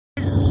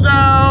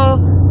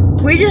So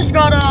we just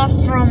got off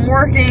from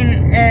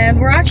working and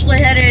we're actually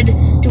headed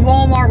to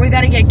Walmart. We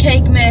gotta get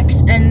cake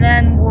mix and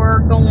then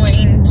we're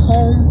going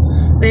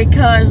home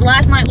because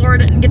last night Laura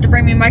didn't get to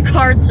bring me my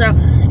card, so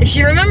if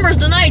she remembers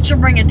tonight, she'll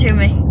bring it to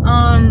me.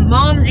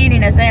 Mom's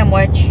eating a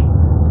sandwich.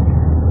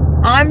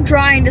 I'm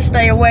trying to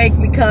stay awake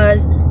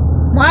because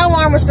my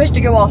alarm was supposed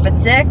to go off at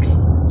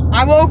 6.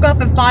 I woke up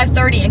at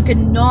 5:30 and could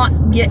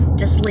not get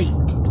to sleep.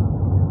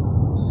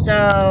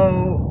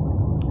 So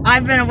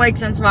I've been awake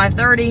since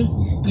 5:30.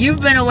 You've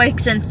been awake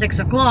since 6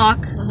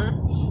 o'clock.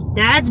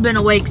 Dad's been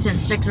awake since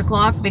 6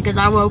 o'clock because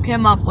I woke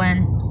him up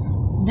when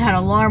that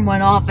alarm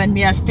went off, and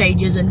yes,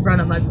 Paige is in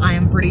front of us, I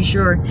am pretty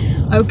sure.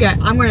 Okay,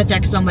 I'm going to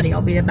text somebody.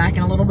 I'll be back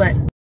in a little bit.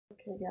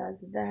 Okay guys,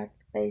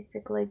 that's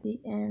basically the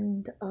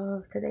end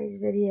of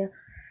today's video.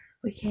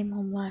 We came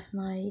home last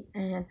night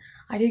and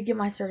I did get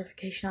my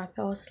certification. I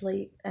fell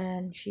asleep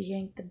and she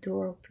yanked the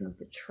door open of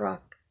the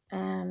truck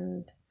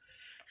and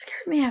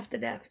scared me half to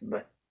death,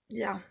 but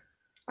yeah,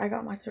 I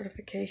got my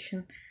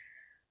certification.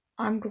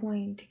 I'm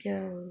going to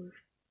go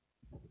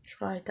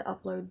try to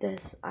upload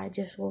this. I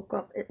just woke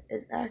up. It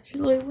is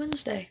actually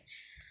Wednesday.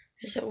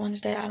 Is it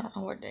Wednesday? I don't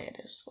know what day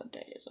it is. What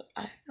day is it?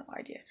 I have no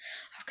idea.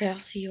 Okay, I'll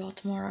see you all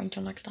tomorrow.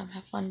 Until next time,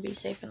 have fun, be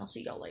safe, and I'll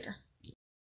see y'all later.